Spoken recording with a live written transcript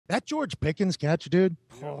That George Pickens catch, dude,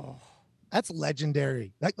 Oh. that's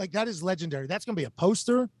legendary. Like that is legendary. That's going to be a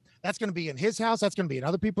poster. That's going to be in his house. That's going to be in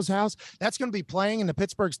other people's house. That's going to be playing in the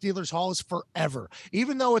Pittsburgh Steelers halls forever.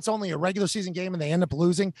 Even though it's only a regular season game and they end up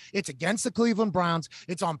losing, it's against the Cleveland Browns.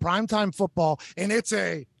 It's on primetime football, and it's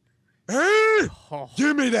a, hey,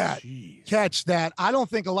 give me that catch that I don't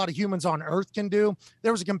think a lot of humans on earth can do.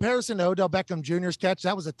 There was a comparison to Odell Beckham Jr.'s catch.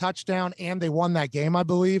 That was a touchdown, and they won that game, I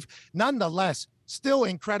believe. Nonetheless, still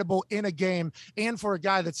incredible in a game, and for a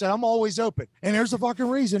guy that said, I'm always open. And there's the fucking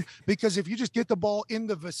reason, because if you just get the ball in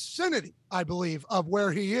the vicinity, I believe, of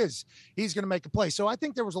where he is, he's going to make a play. So I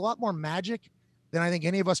think there was a lot more magic than I think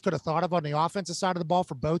any of us could have thought of on the offensive side of the ball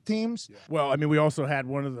for both teams. Yeah. Well, I mean, we also had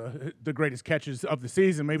one of the greatest catches of the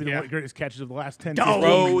season, maybe the greatest catches of the last 10 years.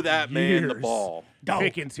 Throw that man the ball.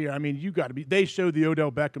 Pickens here. I mean, you got to be – they showed the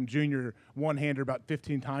Odell Beckham Jr. one-hander about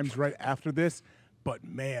 15 times right after this. But,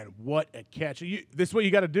 man, what a catch. This is what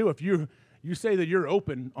you got to do. If you say that you're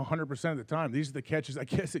open 100% of the time, these are the catches, I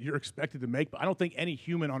guess, that you're expected to make. But I don't think any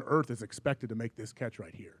human on earth is expected to make this catch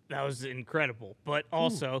right here. That was incredible. But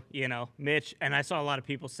also, you know, Mitch, and I saw a lot of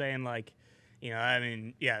people saying, like, you know, I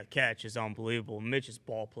mean, yeah, the catch is unbelievable. Mitch's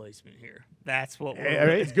ball placement here. That's what we're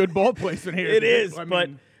it's good ball placement here. It is, but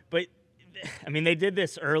I mean, they did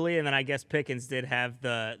this early, and then I guess Pickens did have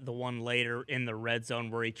the one later in the red zone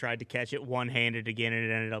where he tried to catch it one-handed again, and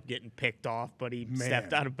it ended up getting picked off, but he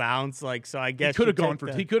stepped out of bounds. Like, so I guess he could have gone for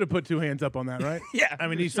he could have put two hands up on that, right? Yeah. I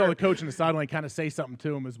mean, he saw the coach in the sideline kind of say something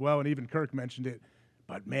to him as well, and even Kirk mentioned it.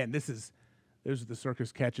 But, man, those are the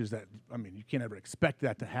circus catches that, I mean, you can't ever expect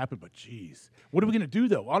that to happen, but, geez. What are we going to do,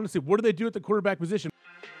 though? Honestly, what do they do at the quarterback position?